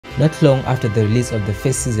Not long after the release of the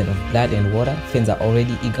first season of Blood and Water, fans are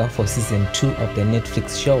already eager for season 2 of the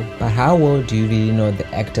Netflix show. But how well do you really know the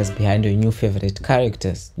actors behind your new favorite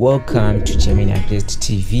characters? Welcome to Gemini Based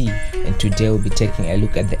TV, and today we'll be taking a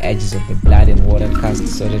look at the edges of the Blood and Water cast,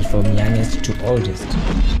 sorted from youngest to oldest.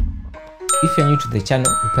 If you're new to the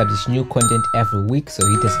channel, we publish new content every week, so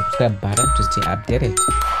hit the subscribe button to stay updated.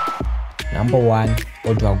 Number 1,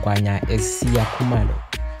 Odwagwanya as Khumalo.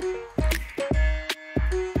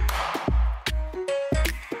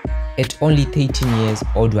 At only 13 years,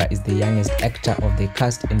 Odwa is the youngest actor of the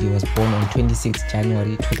cast, and he was born on 26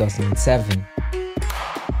 January 2007.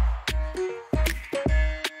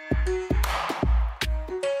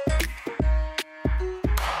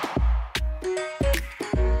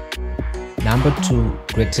 Number 2,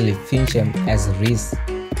 Greteli Fincham as Reece.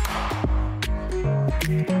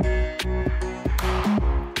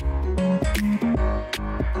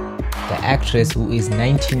 The actress, who is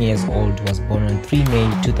 19 years old, was born on 3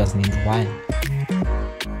 May 2001.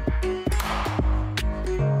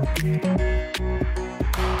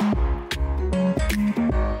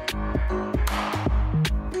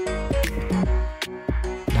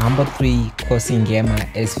 Number 3, Khosi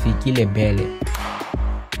Ngema as Fikile Bhele.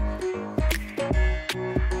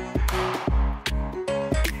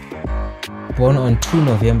 Born on 2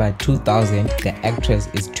 November 2000, the actress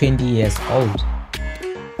is 20 years old.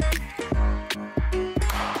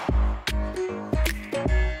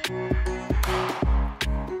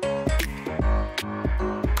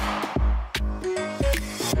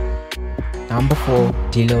 Number 4,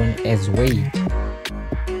 Dillon as Wade.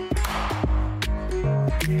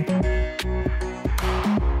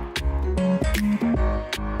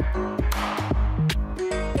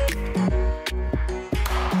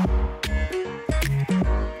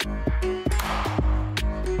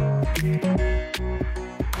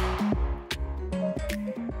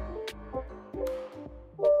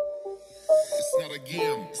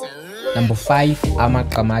 Number 5,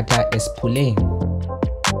 Qamata as Puleng.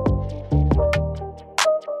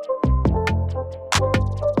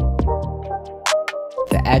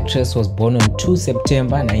 The actress was born on 2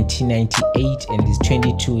 September 1998 and is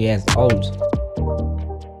 22 years old.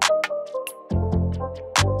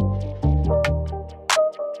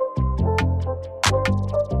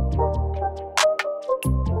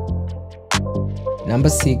 Number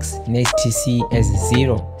 6, Natasha as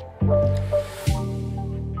Zero.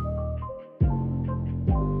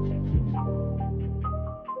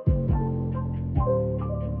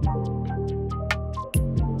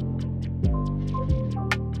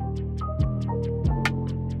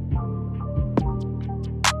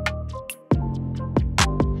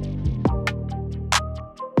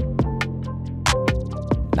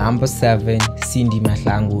 Number 7,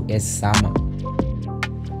 Mahlangu as Zama.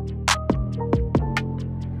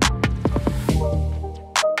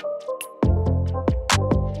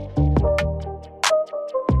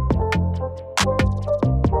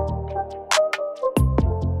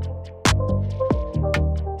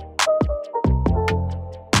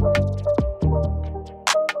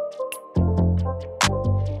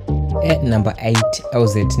 At number 8,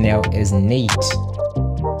 Elzet Nel as Nate.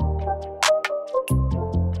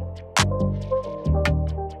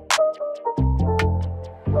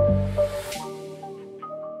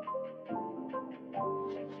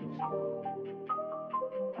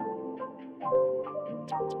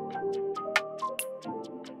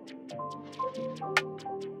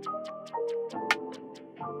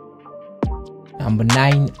 Number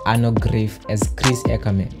 9, Arno Greeff as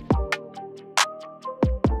Ackerman.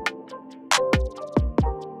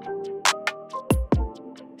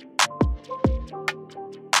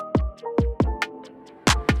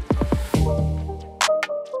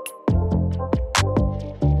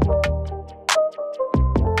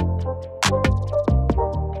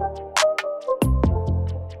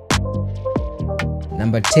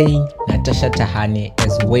 Number 10, Natasha Thahane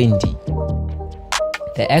as Wendy.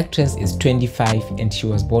 The actress is 25 and she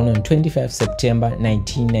was born on 25 September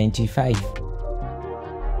 1995.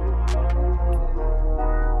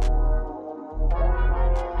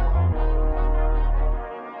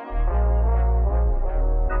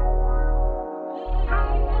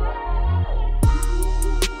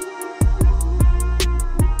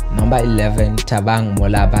 Number 11, Thabang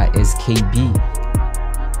Molaba as KB.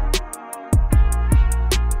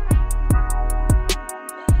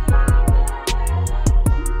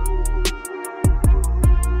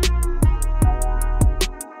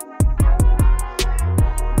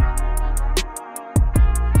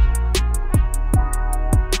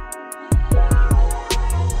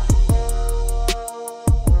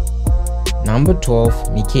 Number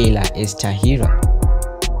 12, Michaela is Tahira.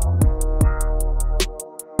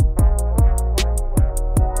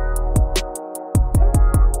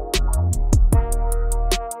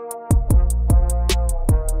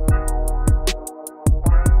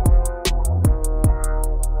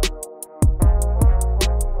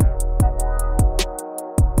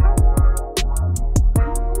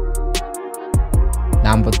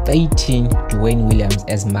 18, Dwayne Williams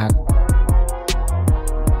as Mark.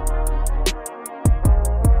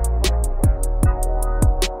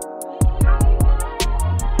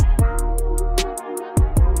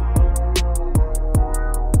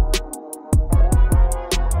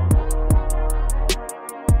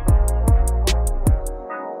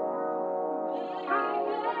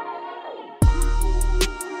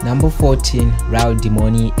 Number 14, Raul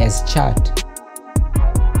Dimoni as Chad.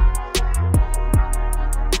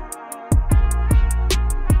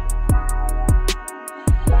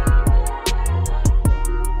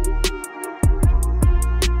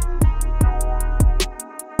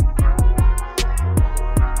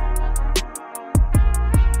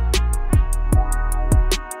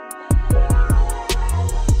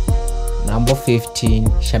 Number 15,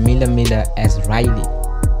 Shamila Miller as Riley.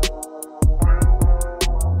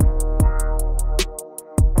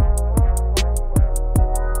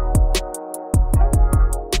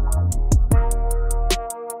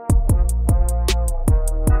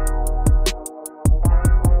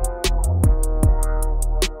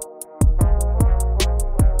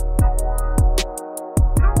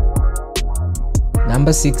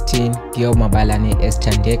 Number 16, Gail Mabalane as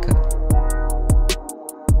Thandeka.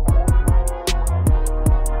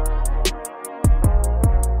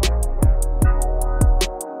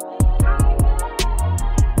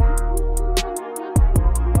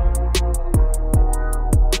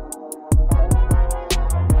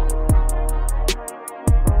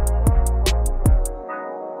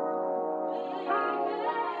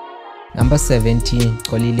 Number 17,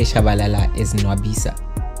 Kolile Shabalala as Nwabisa.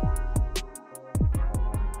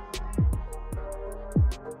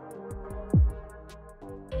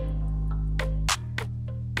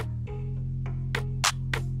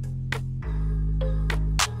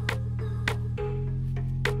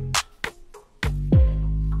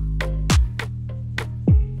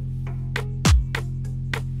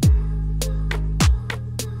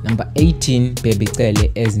 Number 18,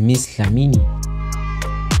 Fikile as Miss Dlamini.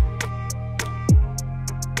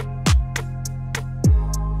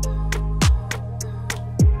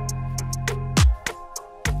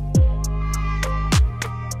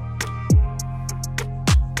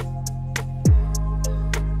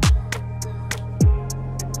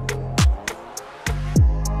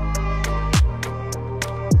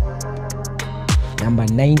 Number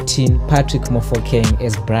 19, Patrick Mofokeng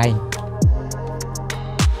as Brian.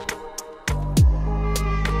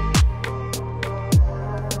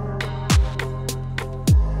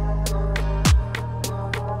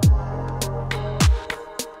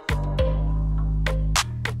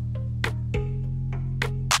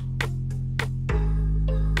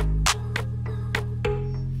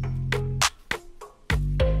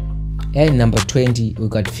 And number 20, we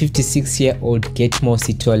got 56-year-old Getmo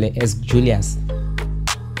Sitole as Julius.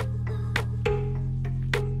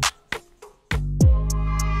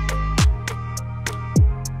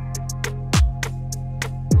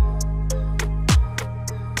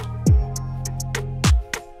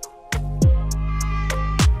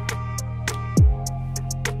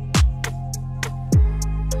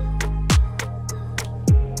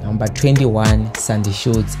 Number 21, Sandy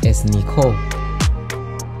Schultz as Nicole.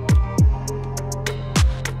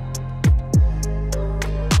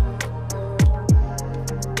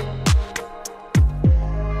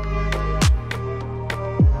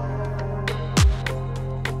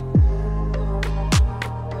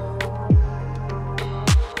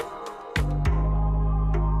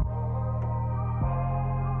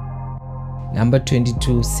 Number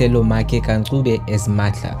 22, Selomake Ka-Ncube as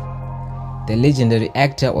Matla. The legendary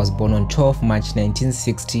actor was born on 12 March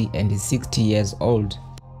 1960 and is 60 years old.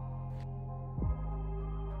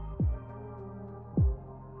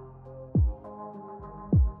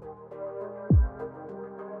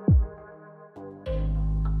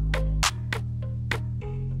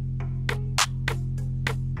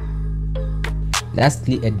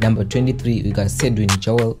 Lastly, at number 23, we got Cedwin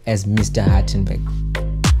Joel as Mr. Hartenberg.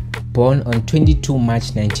 Born on 22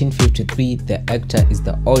 March 1953, the actor is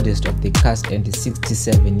the oldest of the cast and is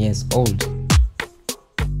 67 years old.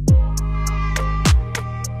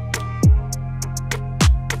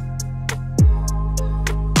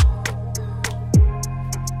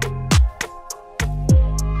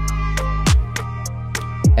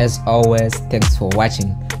 As always, thanks for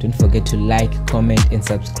watching. Don't forget to like, comment and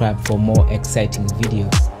subscribe for more exciting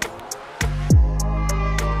videos.